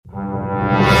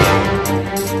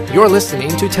You're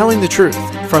listening to Telling the Truth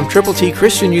from Triple T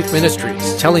Christian Youth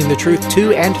Ministries, telling the truth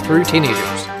to and through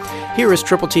teenagers. Here is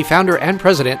Triple T founder and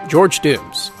president, George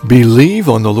Dooms. Believe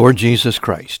on the Lord Jesus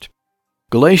Christ.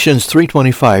 Galatians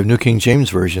 3:25, New King James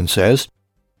Version says,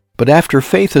 "But after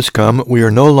faith has come, we are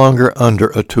no longer under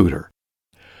a tutor."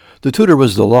 The tutor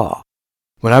was the law.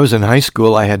 When I was in high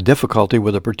school, I had difficulty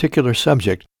with a particular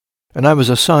subject, and I was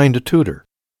assigned a tutor.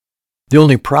 The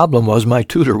only problem was my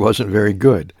tutor wasn't very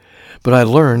good, but I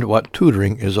learned what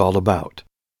tutoring is all about.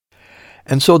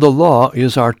 And so the law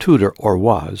is our tutor, or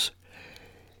was.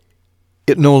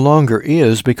 It no longer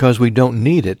is because we don't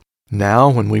need it now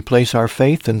when we place our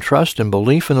faith and trust and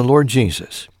belief in the Lord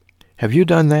Jesus. Have you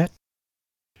done that?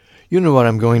 You know what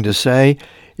I'm going to say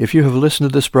if you have listened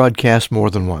to this broadcast more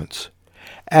than once.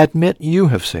 Admit you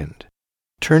have sinned.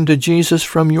 Turn to Jesus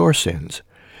from your sins.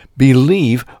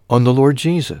 Believe on the Lord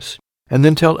Jesus. And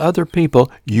then tell other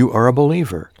people you are a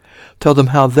believer. Tell them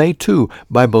how they too,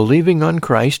 by believing on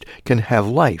Christ, can have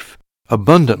life,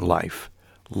 abundant life,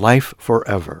 life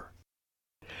forever.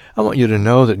 I want you to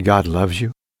know that God loves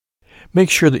you. Make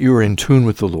sure that you are in tune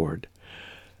with the Lord,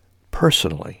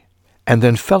 personally, and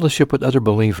then fellowship with other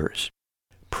believers.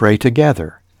 Pray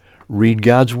together. Read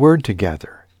God's Word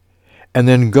together. And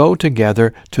then go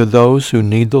together to those who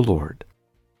need the Lord.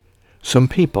 Some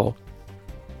people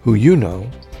who you know,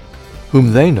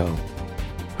 whom they know,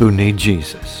 who need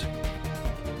Jesus.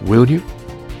 Will you?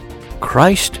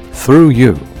 Christ, through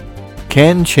you,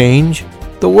 can change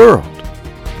the world.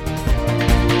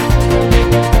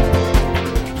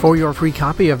 For your free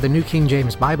copy of the New King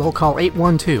James Bible, call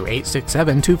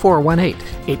 812-867-2418,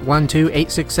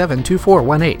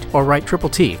 812-867-2418, or write Triple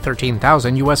T,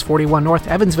 13,000 U.S. 41 North,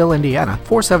 Evansville, Indiana,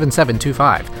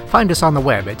 47725. Find us on the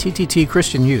web at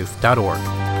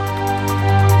tttchristianyouth.org.